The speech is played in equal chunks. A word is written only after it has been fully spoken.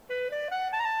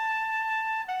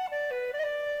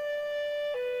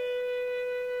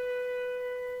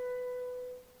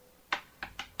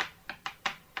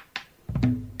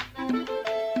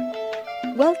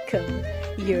Welcome.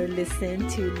 You're listening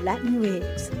to Latin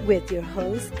Waves with your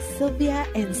hosts, Sylvia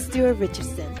and Stuart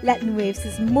Richardson. Latin Waves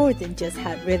is more than just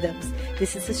hot rhythms.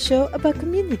 This is a show about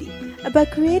community,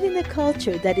 about creating a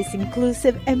culture that is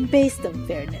inclusive and based on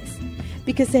fairness.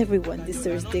 Because everyone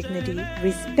deserves dignity,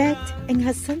 respect, and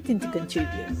has something to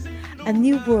contribute. A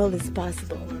new world is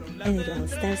possible, and it all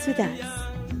starts with us.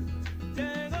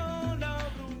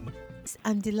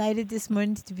 I'm delighted this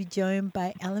morning to be joined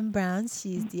by Ellen Brown.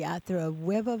 She is the author of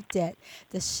Web of Debt,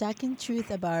 The Shocking Truth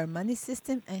About Our Money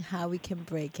System and How We Can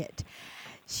Break It.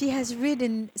 She has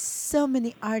written so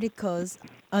many articles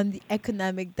on the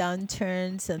economic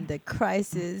downturns and the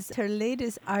crisis. Her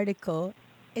latest article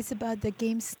is about the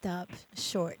GameStop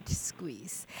short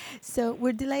squeeze. So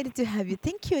we're delighted to have you.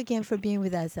 Thank you again for being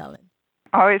with us, Ellen.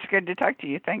 Always good to talk to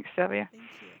you. Thanks, Sylvia. Thank you.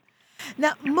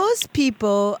 Now, most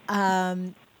people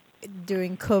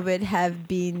during COVID have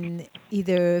been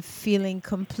either feeling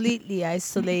completely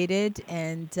isolated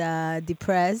and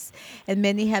depressed, and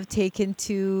many have taken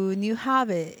to new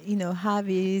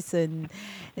hobbies and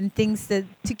things that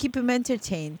to keep them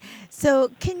entertained. So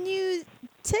can you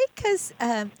take us,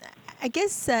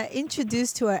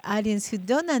 introduce to our audience who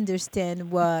don't understand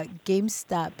what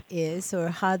GameStop is or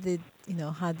how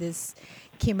this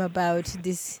came about,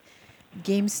 this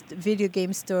video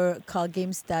game store called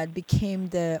GameStop became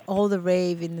all the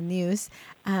rave in the news.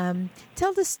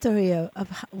 Tell the story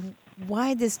of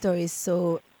why this story is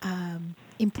so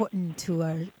important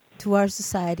to our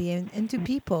society and to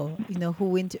people,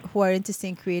 who are interested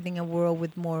in creating a world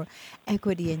with more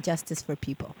equity and justice for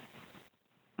people.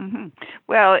 Mm-hmm.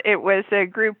 Well, it was a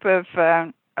group of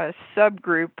a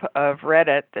subgroup of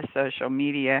Reddit, the social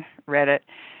media Reddit,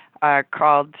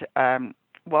 called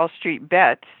Wall Street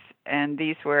Bets. And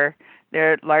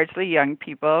they're largely young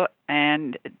people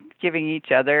and giving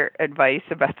each other advice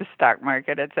about the stock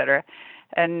market, et cetera.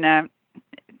 And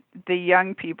the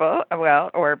young people,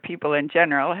 or people in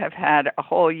general, have had a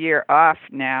whole year off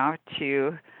now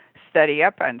to study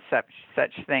up on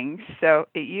such things. So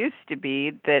it used to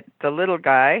be that the little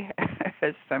guy,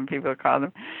 as some people call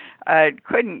them,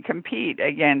 couldn't compete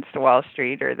against Wall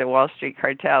Street or the Wall Street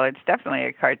cartel. It's definitely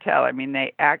a cartel. I mean,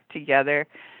 they act together.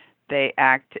 They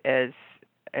act as,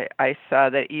 I saw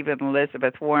that even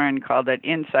Elizabeth Warren called it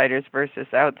insiders versus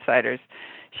outsiders.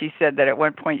 She said that at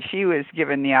one point she was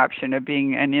given the option of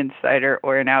being an insider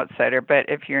or an outsider, but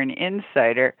if you're an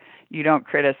insider, you don't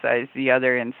criticize the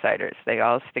other insiders. They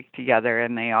all stick together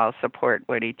and they all support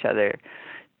what the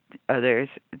others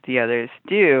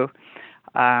do.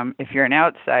 If you're an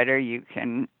outsider, you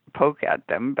can poke at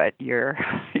them, but you're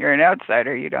an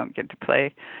outsider. You don't get to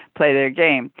play their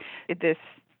game. This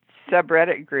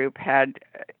subreddit group had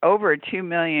over 2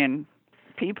 million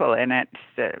people in it,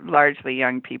 largely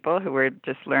young people who were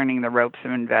just learning the ropes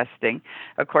of investing.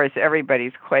 Of course,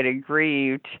 everybody's quite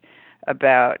aggrieved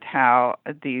about how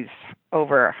these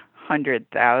over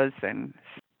 100,000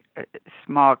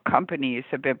 small companies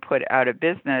have been put out of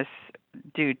business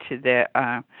due to the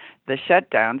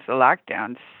shutdowns, the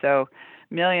lockdowns. So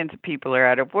millions of people are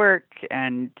out of work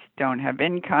and don't have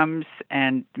incomes,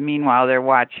 and meanwhile they're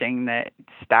watching the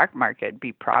stock market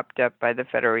be propped up by the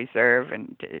Federal Reserve,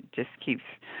 and it just keeps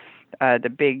the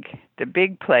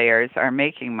big players are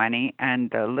making money and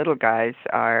the little guys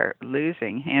are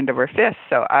losing hand over fist.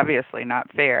 So obviously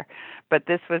not fair, but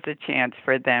this was a chance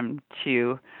for them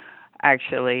to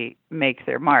actually make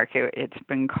their mark. It's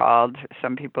been called,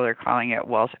 some people are calling it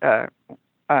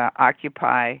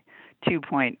Occupy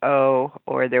 2.0,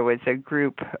 or there was a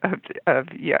group of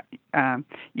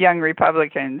young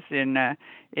Republicans in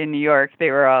New York. They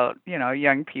were all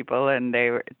young people, and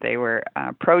they were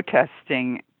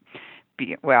protesting.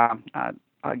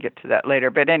 I'll get to that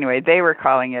later. But anyway, they were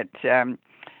calling it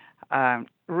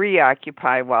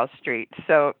Reoccupy Wall Street.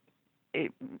 So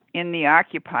in the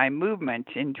Occupy movement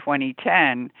in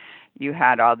 2010, you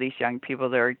had all these young people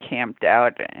that were camped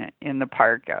out in the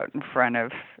park out in front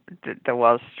of the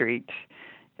Wall Street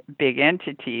big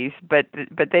entities, but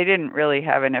they didn't really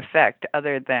have an effect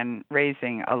other than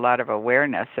raising a lot of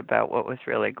awareness about what was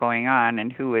really going on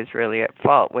and who was really at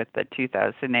fault with the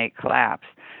 2008 collapse,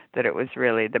 that it was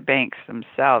really the banks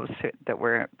themselves that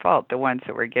were at fault, the ones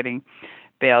that were getting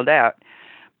bailed out.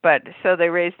 But so they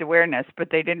raised awareness,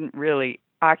 but they didn't really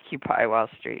occupy Wall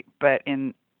Street. But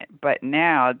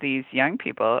now these young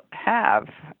people have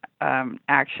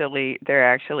they're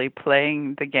actually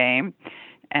playing the game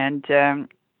and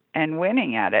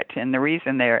winning at it. And the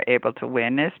reason they're able to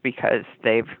win is because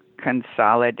they've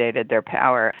consolidated their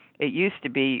power. It used to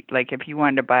be like if you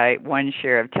wanted to buy one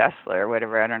share of Tesla or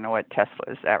whatever, I don't know what Tesla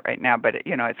is at right now, but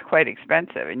it's quite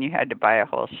expensive and you had to buy a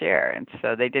whole share. And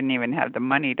so they didn't even have the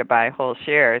money to buy whole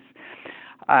shares.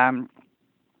 Um,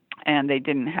 and they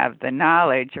didn't have the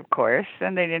knowledge, of course,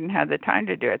 and they didn't have the time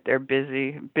to do it. They're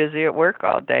busy at work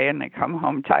all day, and they come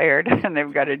home tired, and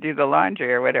they've got to do the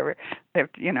laundry or whatever. They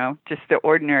have to, just the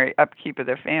ordinary upkeep of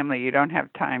the family. You don't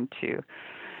have time to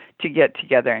get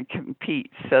together and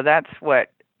compete. So that's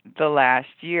what the last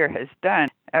year has done.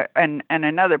 And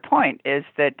another point is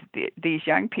that these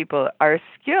young people are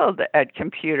skilled at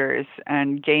computers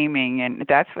and gaming, and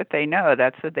that's what they know.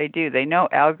 That's what they do. They know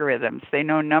algorithms. They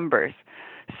know numbers.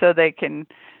 So they can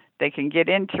get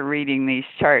into reading these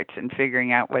charts and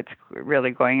figuring out what's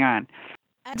really going on.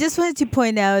 I just wanted to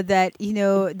point out that,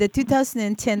 the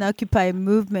 2010 Occupy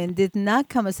movement did not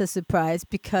come as a surprise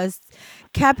because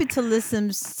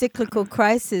capitalism's cyclical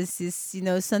crisis is,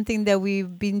 something that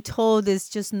we've been told is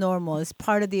just normal. It's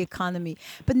part of the economy.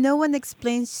 But no one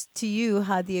explains to you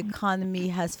how the economy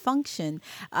has functioned,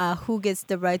 who gets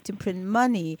the right to print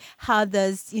money, how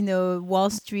does,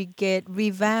 Wall Street get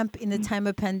revamped in a time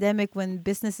of pandemic when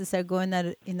businesses are going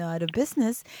out of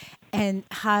business, and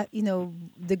how,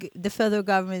 the federal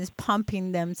government is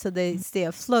pumping them so they stay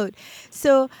afloat.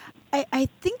 So I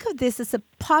think of this as a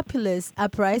populist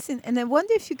uprising, and I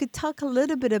wonder if you could talk a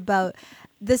little bit about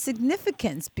the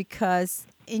significance, because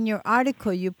in your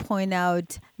article you point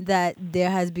out that there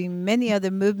has been many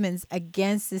other movements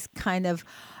against this kind of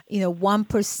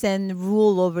 1%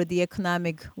 rule over the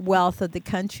economic wealth of the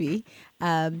country,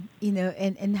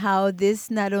 and how this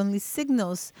not only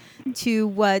signals to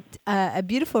what a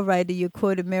beautiful writer you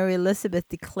quoted, Mary Elizabeth,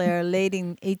 declared late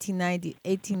in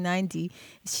 1890.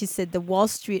 She said, "The Wall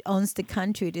Street owns the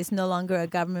country. It is no longer a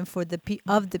government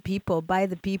of the people, by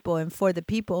the people, and for the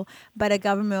people, but a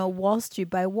government of Wall Street,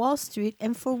 by Wall Street,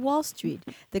 and for Wall Street.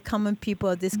 The common people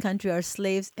of this country are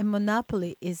slaves, and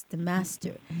monopoly is the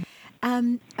master."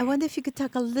 I wonder if you could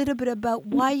talk a little bit about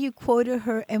why you quoted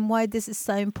her and why this is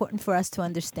so important for us to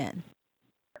understand.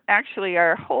 Actually,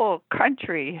 our whole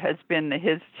country has been the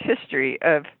history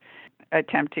of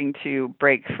attempting to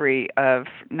break free of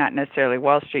not necessarily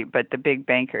Wall Street, but the big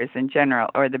bankers in general,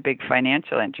 or the big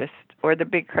financial interests, or the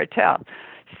big cartel.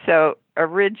 So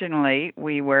originally,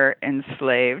 we were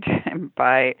enslaved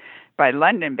by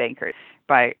London bankers.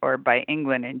 By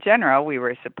England in general. We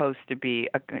were supposed to be,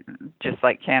 just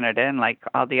like Canada and like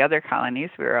all the other colonies,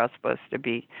 we were all supposed to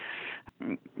be,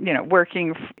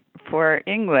 working for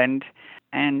England.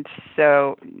 And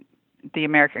so the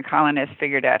American colonists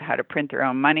figured out how to print their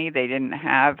own money. They didn't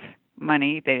have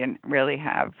money. They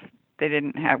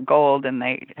didn't have gold, and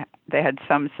they had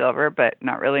some silver, but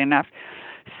not really enough.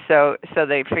 So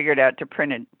they figured out to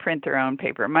print their own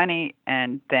paper money,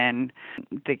 and then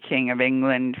the King of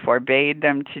England forbade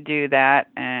them to do that.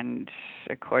 And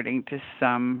according to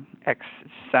some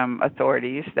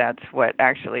authorities, that's what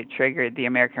actually triggered the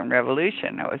American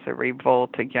Revolution. It was a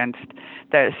revolt against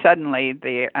that. Suddenly,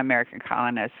 the American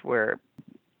colonists were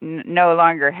no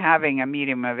longer having a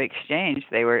medium of exchange.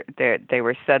 They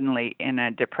were suddenly in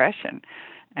a depression,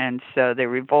 and so they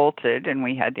revolted, and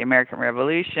we had the American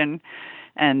Revolution.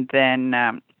 And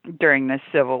then during the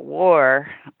Civil War,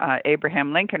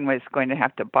 Abraham Lincoln was going to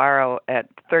have to borrow at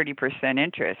 30%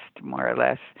 interest, more or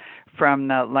less, from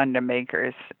the London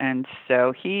bankers. And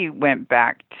so he went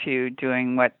back to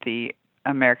doing what the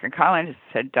American colonists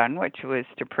had done, which was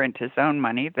to print his own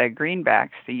money, the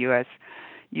greenbacks, the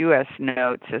U.S.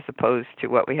 notes, as opposed to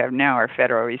what we have now, our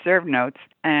Federal Reserve notes.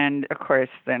 And, of course,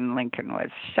 then Lincoln was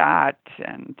shot,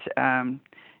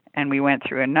 and we went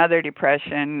through another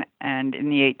depression, and in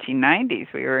the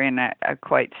 1890s we were in a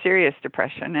quite serious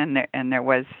depression, and there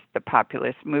was the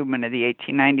populist movement of the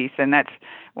 1890s, and that's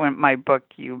when my book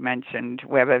you mentioned,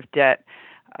 Web of Debt,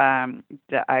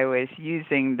 that I was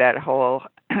using that whole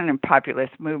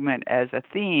populist movement as a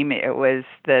theme. It was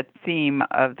the theme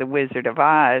of The Wizard of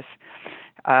Oz.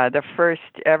 The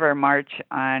first ever march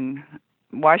on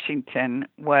Washington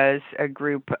was a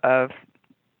group of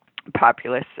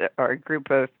populists, or a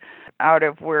group of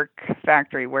out-of-work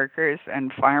factory workers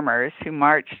and farmers who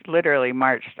literally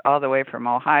marched all the way from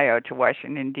Ohio to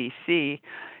Washington, D.C.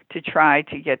 to try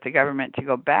to get the government to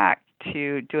go back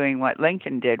to doing what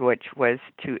Lincoln did, which was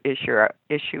to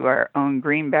issue our own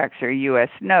greenbacks or U.S.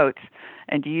 notes,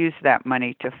 and to use that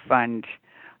money to fund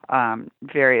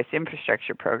various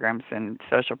infrastructure programs and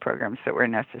social programs that were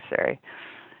necessary.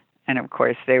 And, of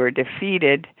course, they were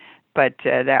defeated, but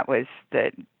that was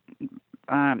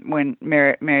when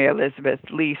Mary Elizabeth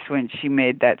Lease, when she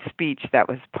made that speech, that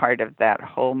was part of that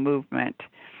whole movement.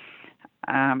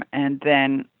 And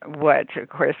then what, of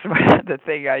course, the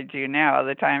thing I do now all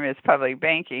the time is public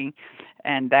banking.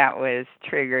 And that was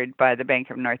triggered by the Bank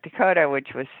of North Dakota, which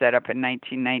was set up in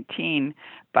 1919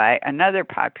 by another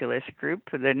populist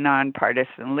group, the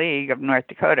Nonpartisan League of North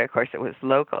Dakota. Of course, it was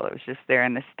local, it was just there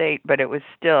in the state, but it was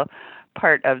still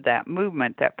part of that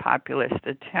movement, that populist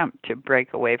attempt to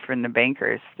break away from the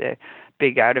bankers, the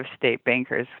big out of state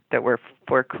bankers that were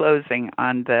foreclosing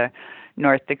on the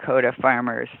North Dakota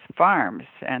farmers' farms.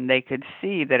 And they could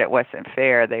see that it wasn't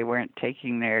fair. They weren't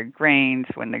taking their grains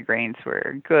when the grains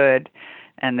were good,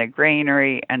 and the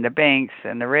granary and the banks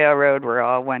and the railroad were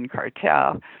all one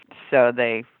cartel. So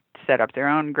they set up their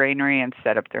own granary and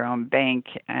set up their own bank,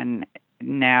 and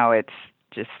now it's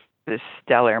just this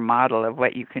stellar model of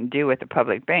what you can do with a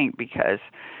public bank, because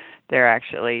they're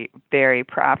actually very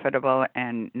profitable.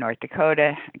 And North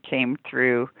Dakota came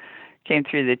through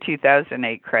the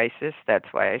 2008 crisis. That's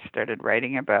why I started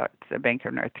writing about the Bank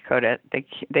of North Dakota.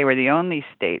 They were the only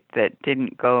state that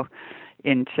didn't go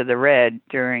into the red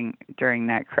during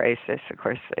that crisis. Of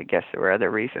course, I guess there were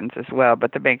other reasons as well,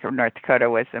 but the Bank of North Dakota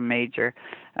was a major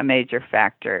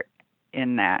factor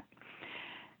in that.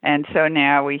 And so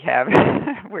now we have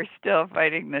we're still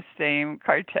fighting the same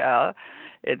cartel.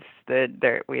 It's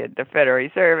we had the Federal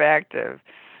Reserve Act of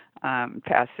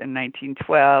passed in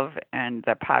 1912, and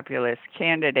the populist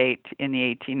candidate in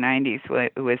the 1890s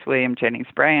was William Jennings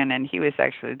Bryan, and he was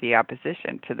actually the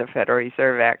opposition to the Federal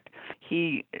Reserve Act.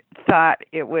 He thought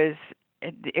it was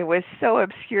so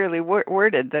obscurely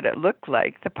worded that it looked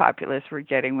like the populists were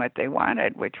getting what they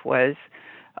wanted, which was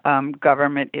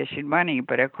government-issued money.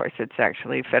 But of course, it's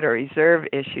actually Federal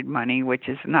Reserve-issued money, which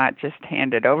is not just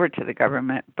handed over to the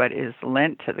government, but is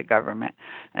lent to the government.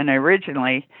 And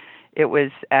originally, it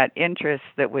was at interest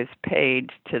that was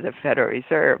paid to the Federal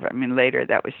Reserve. I mean, later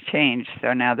that was changed.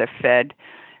 So now the Fed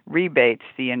rebates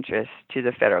the interest to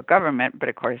the federal government. But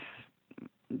of course,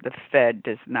 the Fed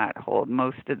does not hold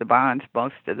most of the bonds.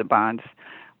 Most of the bonds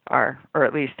are, or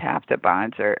at least half the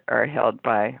bonds are held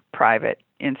by private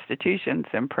institutions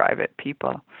and private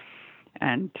people.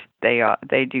 And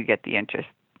they do get the interest.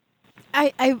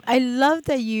 I love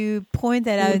that you point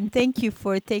that out, and thank you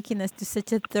for taking us to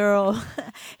such a thorough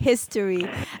history.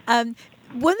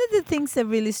 One of the things that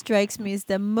really strikes me is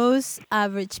that most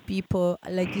average people,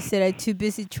 like you said, are too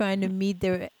busy trying to meet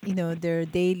their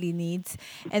daily needs,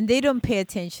 and they don't pay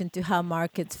attention to how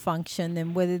markets function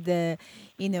and whether the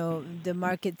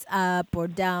market's up or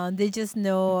down. They just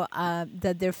know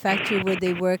that their factory where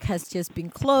they work has just been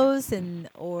closed,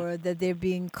 or that they're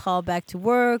being called back to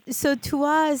work. So to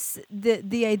us,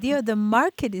 the idea of the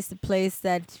market is the place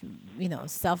that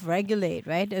self-regulate,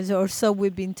 right? Or so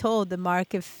we've been told. The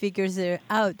market figures it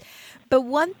out. But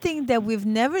one thing that we've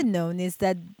never known is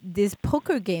that this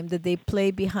poker game that they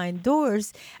play behind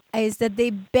doors is that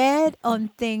they bet on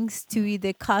things to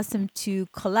either cause them to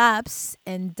collapse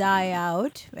and die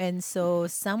out, and so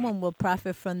someone will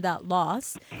profit from that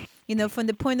loss. From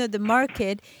the point of the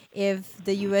market, if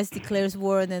the U.S. declares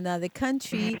war on another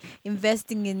country,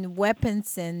 investing in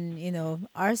weapons and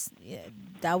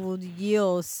that will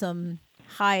yield some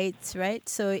heights, right?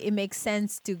 So it makes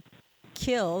sense to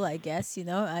kill, I guess.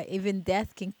 Even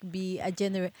death can be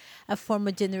a form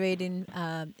of generating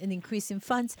an increase in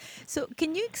funds. So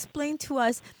can you explain to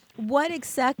us what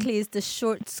exactly is the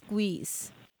short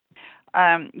squeeze?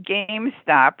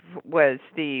 GameStop was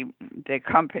the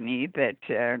company that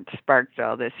sparked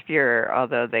all this furor.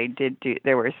 Although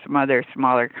there were some other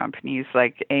smaller companies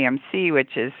like AMC,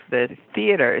 which is the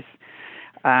theaters.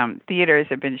 Theaters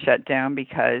have been shut down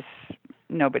because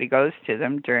nobody goes to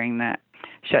them during the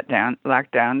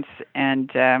lockdowns, and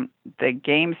the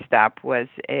GameStop was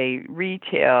a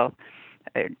retail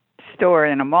store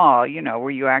in a mall, where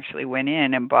you actually went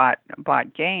in and bought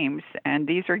games. And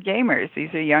these are gamers.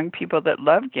 These are young people that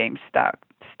love GameStop.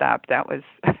 That was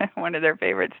one of their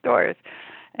favorite stores.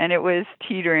 And it was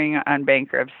teetering on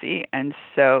bankruptcy. And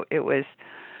so it was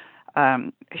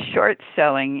short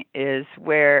selling is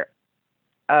where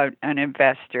an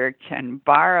investor can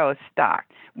borrow stock.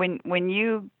 When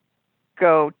you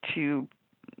go to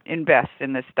invest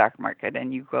in the stock market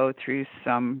and you go through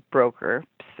some broker,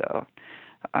 so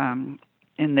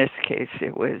in this case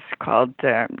it was called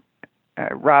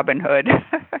Robinhood,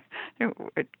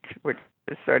 which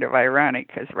is sort of ironic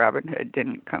because Robinhood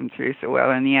didn't come through so well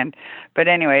in the end. But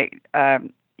anyway,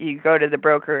 you go to the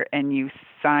broker and you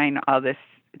sign all this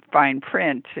fine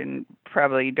print, and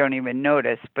probably don't even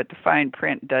notice, but the fine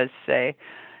print does say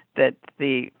that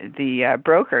the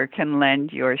broker can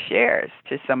lend your shares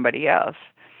to somebody else.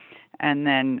 And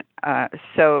then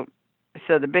so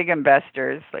the big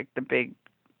investors, like the big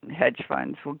hedge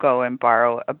funds will go and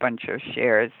borrow a bunch of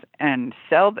shares and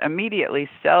immediately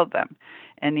sell them.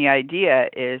 And the idea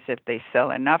is if they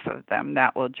sell enough of them,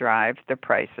 that will drive the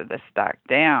price of the stock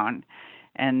down,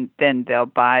 and then they'll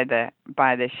buy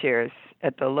the shares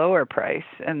at the lower price,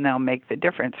 and they'll make the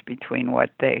difference between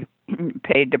what they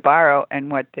paid to borrow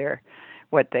and what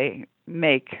they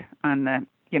make on the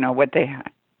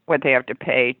what they have to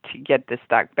pay to get the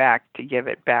stock back, to give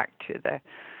it back to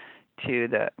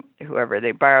the whoever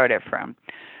they borrowed it from.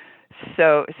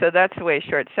 So that's the way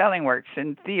short selling works.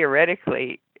 And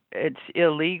theoretically, it's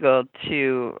illegal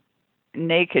to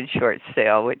naked short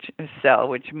sell,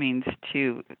 which means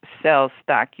to sell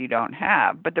stock you don't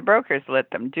have. But the brokers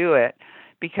let them do it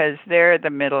because they're the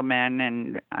middlemen,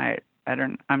 and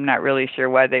I'm not really sure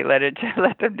why they let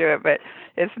them do it, but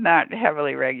it's not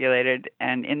heavily regulated.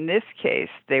 And in this case,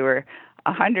 they were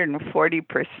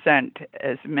 140%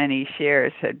 as many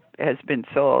shares had been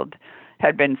sold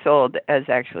as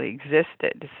actually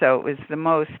existed. So it was the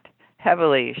most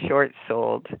heavily short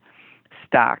sold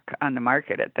stock on the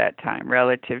market at that time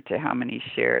relative to how many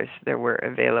shares there were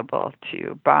available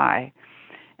to buy.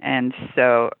 And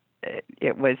so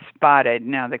it was spotted.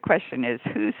 Now the question is,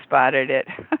 who spotted it?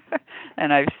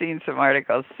 And I've seen some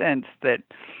articles since that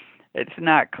it's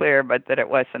not clear, but that it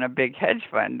wasn't a big hedge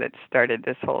fund that started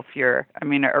this whole furor. I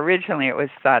mean, originally it was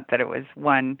thought that it was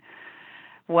one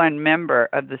member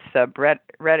of the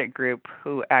subreddit group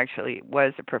who actually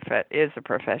is a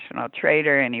professional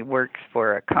trader, and he works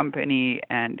for a company,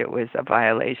 and it was a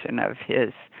violation of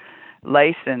his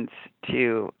license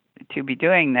to be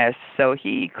doing this, so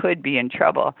he could be in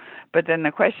trouble. But then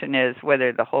the question is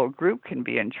whether the whole group can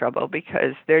be in trouble,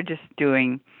 because they're just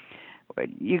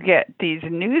you get these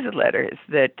newsletters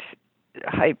that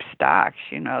hype stocks.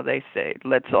 They say,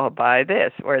 let's all buy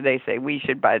this, or they say we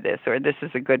should buy this, or this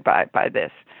is a good buy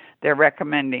this. They're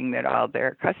recommending that all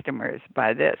their customers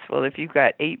buy this. Well, if you've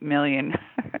got 8 million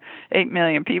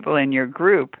people in your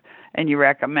group and you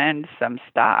recommend some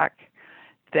stock,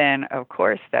 then of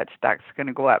course that stock's going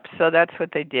to go up. So that's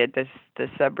what they did. The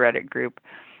subreddit group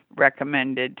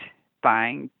recommended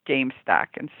buying GameStop,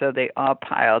 and so they all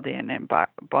piled in and bought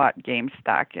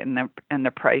GameStop, and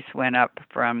the price went up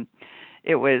from,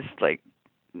 it was like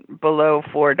below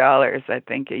 $4 I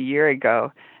think a year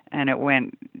ago, and it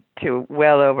went to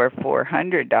well over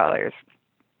 $400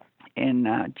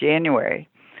 in January.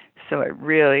 So it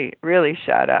really, really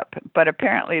shot up. But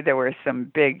apparently there were some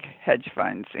big hedge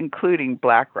funds, including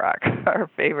BlackRock, our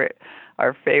favorite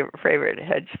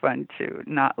hedge fund to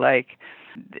not like.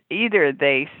 Either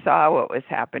they saw what was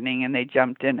happening and they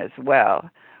jumped in as well,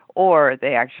 or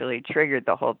they actually triggered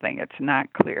the whole thing. It's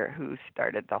not clear who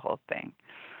started the whole thing.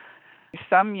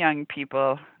 Some young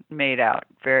people made out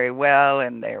very well,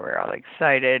 and they were all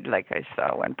excited. Like I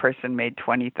saw one person made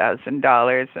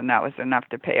 $20,000, and that was enough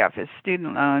to pay off his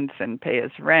student loans and pay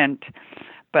his rent.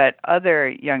 But other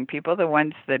young people, the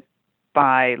ones that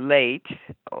buy late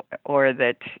or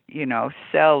that,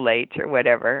 sell late or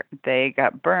whatever, they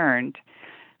got burned,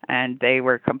 and they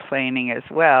were complaining as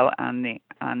well on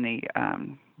the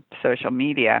social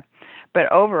media. But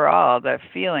overall, the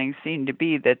feeling seemed to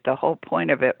be that the whole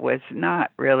point of it was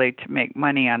not really to make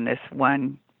money on this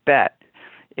one bet.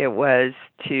 It was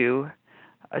to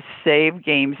save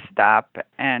GameStop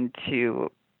and to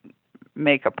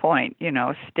make a point,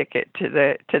 stick it to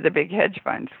the big hedge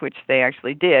funds, which they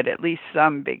actually did. At least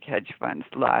some big hedge funds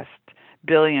lost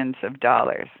billions of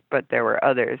dollars, but there were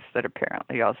others that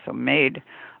apparently also made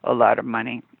a lot of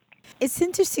money. It's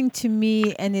interesting to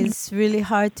me, and it's really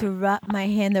hard to wrap my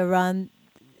hand around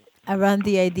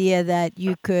the idea that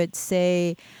you could,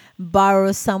 say,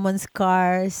 borrow someone's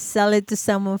car, sell it to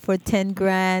someone for 10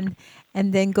 grand,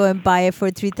 and then go and buy it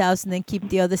for 3,000 and keep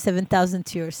the other 7,000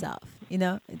 to yourself.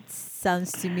 It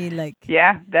sounds to me like,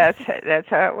 yeah, that's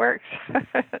how it works.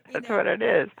 That's what it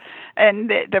is. And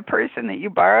the person that you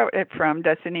borrowed it from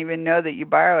doesn't even know that you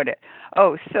borrowed it.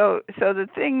 Oh, so the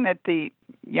thing that the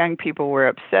young people were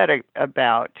upset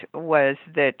about was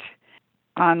that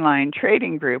online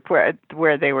trading group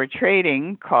where they were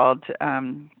trading, called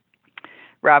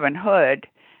Robinhood,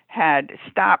 had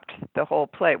stopped the whole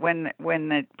play when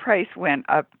the price went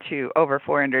up to over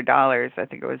 $400. I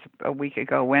think it was a week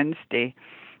ago Wednesday.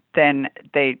 Then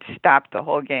they stopped the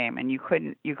whole game, and you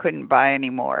couldn't buy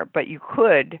anymore, but you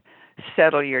could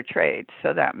settle your trades.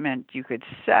 So that meant you could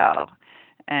sell,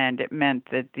 and it meant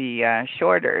that the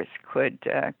shorters could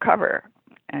cover.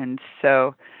 And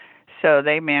so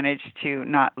they managed to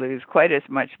not lose quite as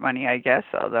much money, I guess,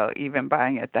 although even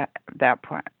buying at that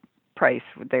price,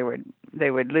 they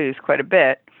would lose quite a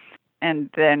bit. And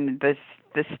then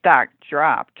the stock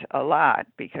dropped a lot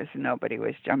because nobody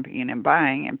was jumping in and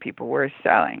buying and people were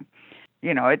selling.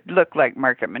 It looked like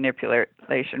market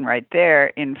manipulation right there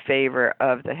in favor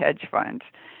of the hedge funds.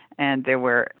 And there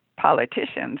were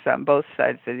politicians on both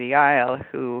sides of the aisle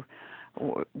who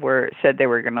were said they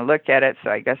were going to look at it. So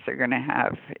I guess they're going to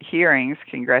have hearings,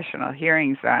 congressional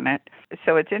hearings on it.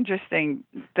 So it's interesting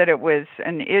that it was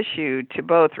an issue to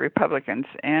both Republicans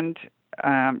and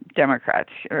Democrats,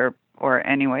 or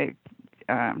anyway,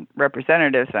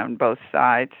 representatives on both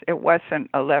sides. It wasn't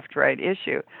a left-right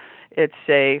issue. It's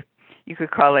you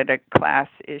could call it a class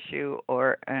issue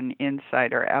or an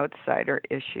insider-outsider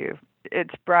issue.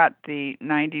 It's brought the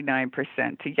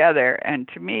 99% together, and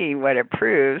to me, what it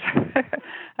proves,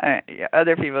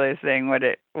 other people are saying what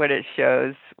it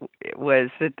shows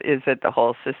is that the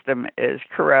whole system is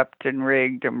corrupt and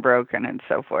rigged and broken and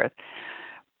so forth.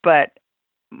 But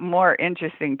more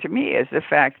interesting to me is the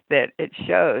fact that it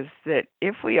shows that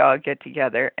if we all get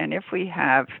together and if we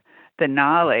have the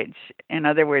knowledge, in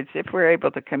other words, if we're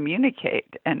able to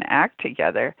communicate and act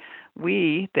together,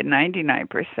 we, the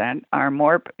 99%, are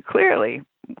more clearly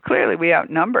we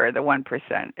outnumber the 1%.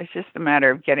 It's just a matter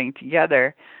of getting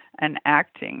together and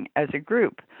acting as a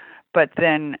group. But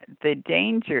then the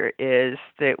danger is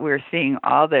that we're seeing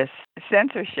all this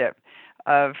censorship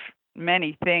of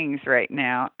many things right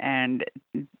now, and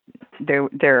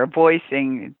they're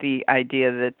voicing the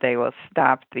idea that they will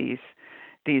stop these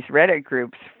Reddit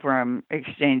groups from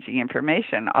exchanging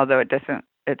information, although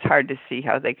it's hard to see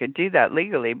how they could do that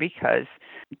legally because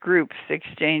groups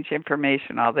exchange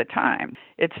information all the time.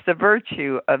 It's the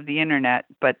virtue of the internet,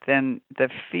 but then the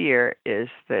fear is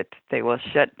that they will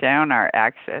shut down our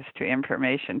access to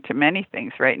information to many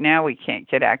things. Right now we can't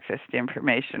get access to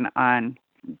information on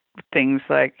things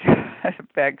like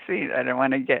vaccines. I don't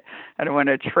want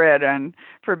to tread on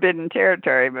forbidden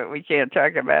territory, but we can't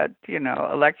talk about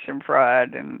election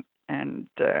fraud and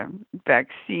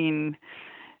vaccine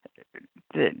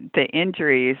the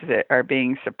injuries that are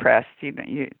being suppressed.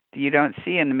 You don't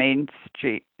see in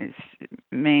the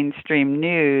mainstream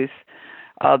news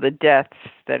all the deaths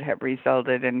that have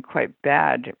resulted in quite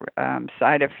bad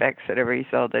side effects that have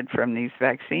resulted from these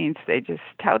vaccines. They just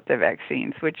tout the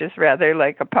vaccines, which is rather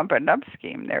like a pump and dump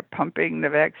scheme. They're pumping the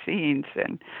vaccines,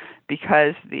 and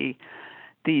because the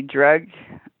drug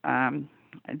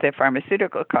the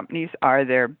pharmaceutical companies are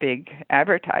their big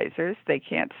advertisers, they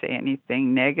can't say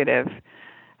anything negative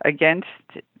against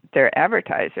their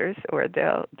advertisers or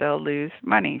they'll lose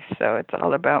money. So it's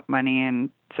all about money and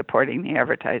supporting the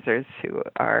advertisers who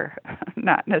are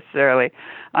not necessarily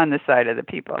on the side of the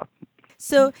people.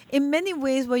 So in many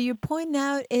ways, what you point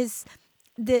out is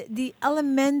the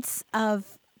elements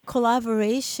of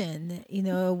collaboration.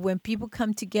 When people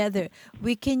come together,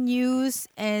 we can use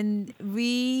and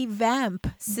revamp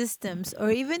systems,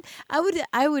 or even I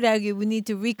would argue we need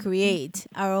to recreate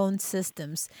our own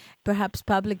systems. Perhaps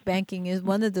public banking is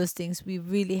one of those things we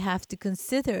really have to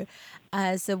consider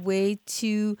as a way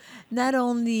to not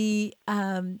only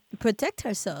protect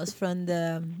ourselves from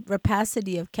the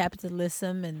rapacity of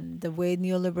capitalism and the way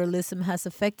neoliberalism has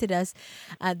affected us,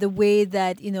 the way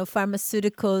that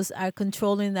pharmaceuticals are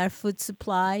controlling our food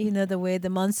supply, the way the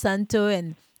Monsanto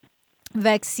and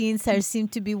vaccines seem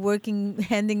to be working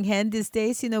hand in hand these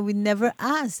days. We never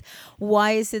ask,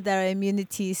 why is it that our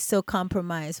immunity is so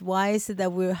compromised? Why is it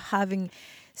that we're having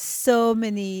so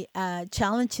many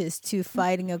challenges to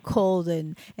fighting a cold,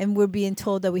 and we're being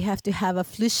told that we have to have a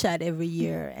flu shot every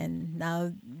year, and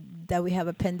now that we have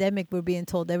a pandemic, we're being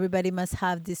told everybody must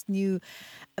have this new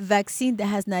vaccine that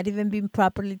has not even been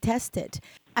properly tested.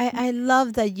 I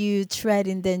love that you tread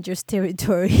in dangerous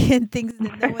territory and things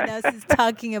that no one else is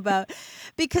talking about,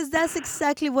 because that's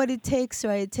exactly what it takes,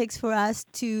 right? It takes for us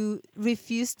to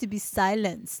refuse to be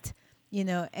silenced,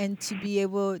 and to be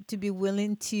able to be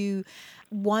willing to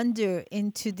wander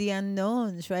into the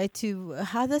unknowns, right? To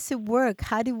how does it work?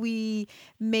 How do we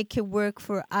make it work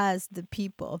for us, the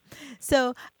people?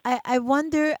 So I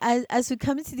wonder, as we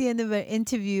come to the end of our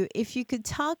interview, if you could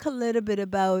talk a little bit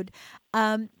about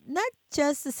not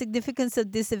just the significance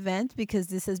of this event, because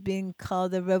this has been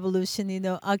called a revolution,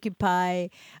 Occupy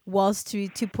Wall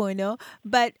Street 2.0,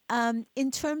 but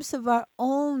in terms of our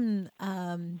own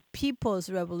people's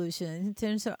revolution, in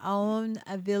terms of our own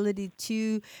ability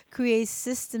to create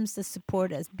systems that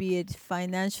support us, be it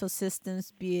financial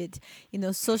systems, be it,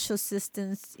 social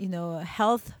systems,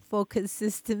 health-focused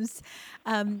systems.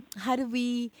 How do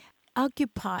we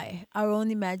occupy our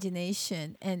own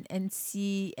imagination and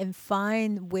see and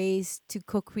find ways to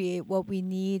co-create what we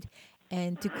need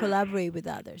and to collaborate with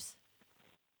others?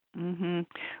 Hmm.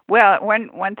 Well,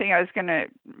 one thing I was going to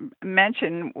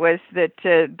mention was that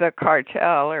the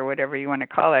cartel, or whatever you want to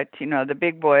call it, the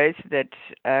big boys that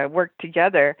work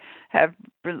together have,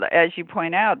 as you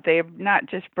point out, they have not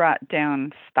just brought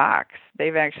down stocks;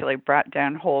 they've actually brought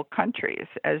down whole countries,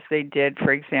 as they did,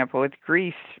 for example, with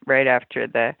Greece right after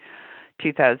the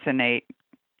 2008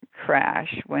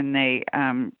 crash, when they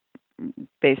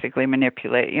basically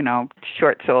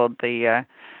short sold the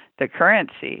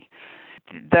currency.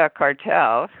 The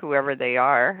cartel, whoever they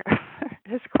are,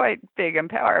 is quite big and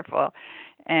powerful.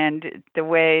 And the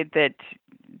way that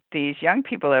these young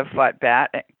people have fought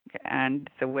back, and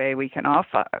the way we can all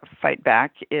fight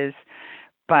back, is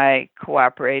by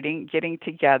cooperating, getting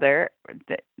together.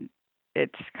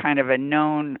 It's kind of a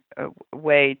known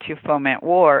way to foment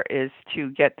war is to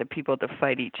get the people to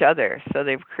fight each other. So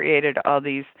they've created all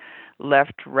these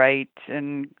left, right,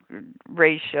 and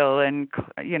racial and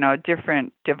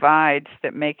different divides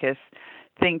that make us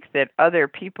think that other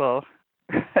people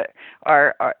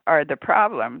are the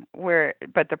problem.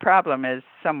 But the problem is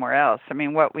somewhere else. I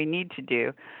mean, what we need to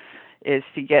do is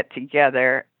to get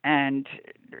together and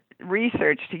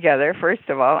research together, first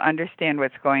of all, understand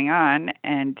what's going on,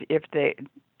 and if they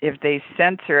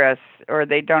censor us or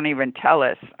they don't even tell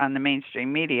us on the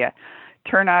mainstream media,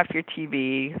 turn off your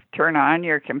TV, turn on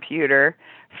your computer,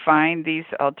 find these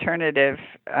alternative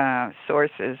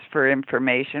sources for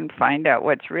information, find out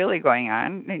what's really going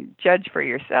on, and judge for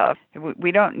yourself.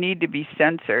 We don't need to be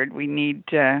censored. We need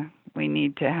to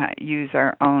use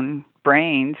our own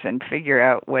brains and figure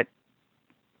out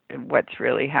what's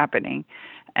really happening.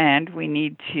 And we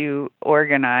need to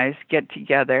organize, get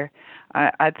together.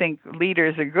 I think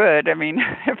leaders are good. I mean,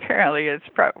 apparently it's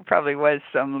probably was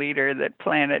some leader that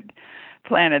planted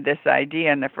this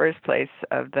idea in the first place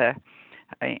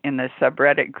in the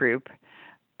subreddit group.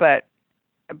 But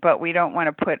we don't want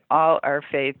to put all our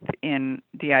faith in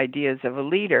the ideas of a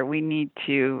leader. We need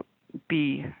to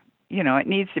be, it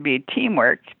needs to be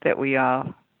teamwork that we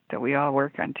all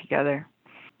work on together.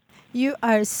 You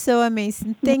are so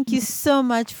amazing. Thank you so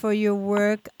much for your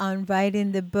work on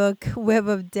writing the book, Web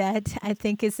of Debt. I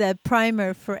think it's a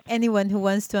primer for anyone who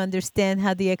wants to understand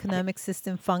how the economic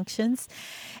system functions.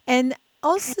 And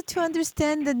also to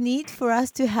understand the need for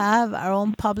us to have our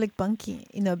own public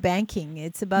banking.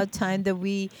 It's about time that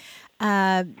we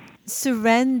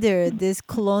surrender this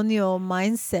colonial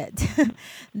mindset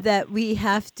that we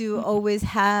have to always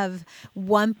have a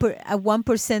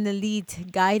 1% elite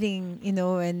guiding,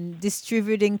 and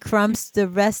distributing crumbs to the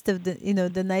rest of the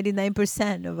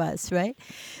 99% of us, right?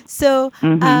 So,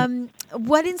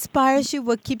 what inspires you?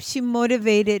 What keeps you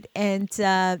motivated and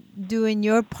doing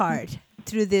your part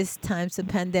through these times of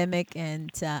pandemic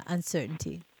and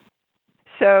uncertainty?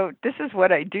 So this is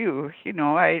what I do,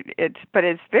 but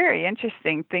it's very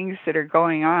interesting things that are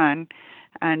going on,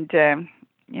 and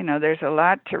there's a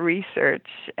lot to research,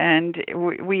 and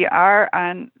we are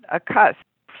on a cusp.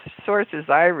 Sources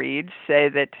I read say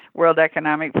that World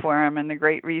Economic Forum and the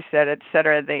Great Reset, et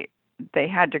cetera, they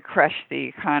had to crush the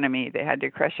economy. They had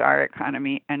to crush our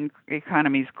economy and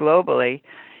economies globally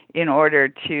in order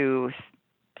to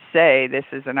say this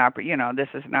is an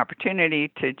opportunity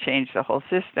to change the whole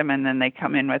system, and then they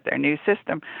come in with their new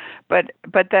system. But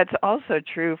that's also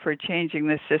true for changing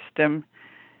the system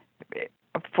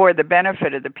for the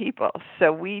benefit of the people.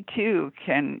 So we too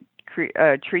can treat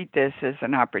this as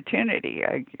an opportunity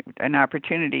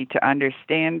to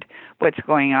understand what's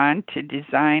going on, to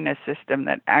design a system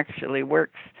that actually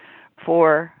works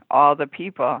for all the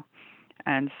people.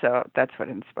 And so that's what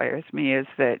inspires me, is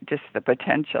just the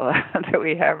potential that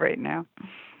we have right now.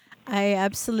 I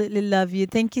absolutely love you.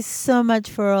 Thank you so much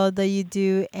for all that you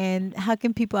do. And how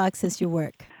can people access your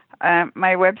work?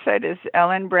 My website is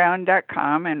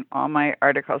ellenbrown.com, and all my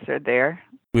articles are there.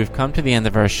 We've come to the end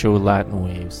of our show, Latin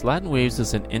Waves. Latin Waves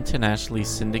is an internationally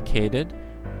syndicated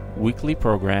weekly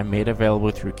program made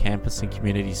available through campus and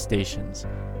community stations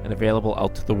and available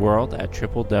out to the world at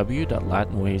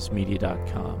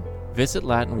www.latinwavesmedia.com. Visit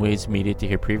Latin Waves Media to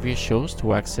hear previous shows,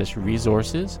 to access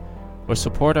resources, or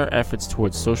support our efforts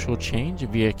towards social change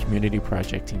via community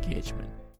project engagement.